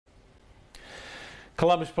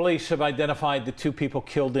Columbus police have identified the two people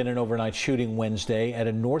killed in an overnight shooting Wednesday at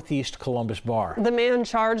a northeast Columbus bar. The man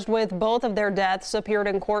charged with both of their deaths appeared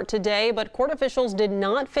in court today, but court officials did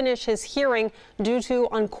not finish his hearing due to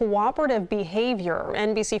uncooperative behavior.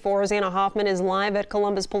 NBC4's Anna Hoffman is live at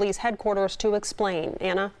Columbus Police Headquarters to explain.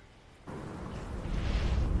 Anna?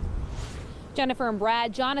 Jennifer and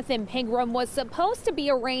Brad, Jonathan Pigram was supposed to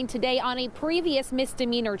be arraigned today on a previous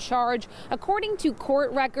misdemeanor charge. According to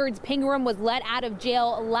court records, Pigram was let out of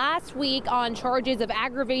jail last week on charges of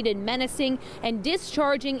aggravated menacing and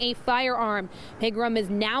discharging a firearm. Pigram is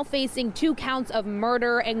now facing 2 counts of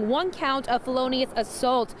murder and 1 count of felonious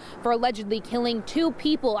assault for allegedly killing 2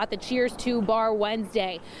 people at the Cheers 2 bar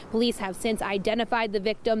Wednesday. Police have since identified the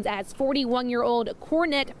victims as 41-year-old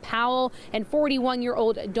Cornette Powell and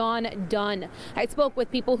 41-year-old Dawn Dunn. I spoke with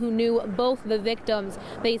people who knew both the victims.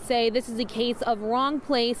 They say this is a case of wrong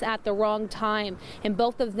place at the wrong time, and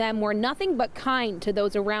both of them were nothing but kind to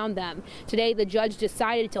those around them. Today, the judge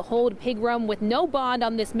decided to hold Pigram with no bond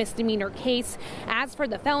on this misdemeanor case. As for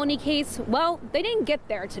the felony case, well, they didn't get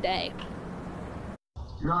there today.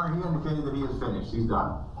 Your Honor, he indicated that he is finished. He's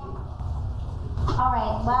done. All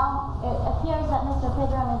right. Well, it appears that Mr.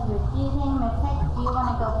 Pigram is refusing. Ms. Hicks, do you want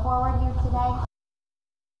to go forward here today?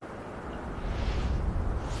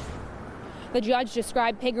 The judge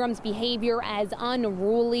described Pigram's behavior as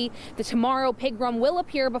unruly. Tomorrow, Pigram will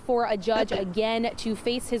appear before a judge again to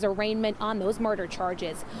face his arraignment on those murder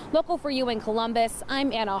charges. Local for you in Columbus,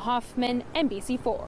 I'm Anna Hoffman, NBC4.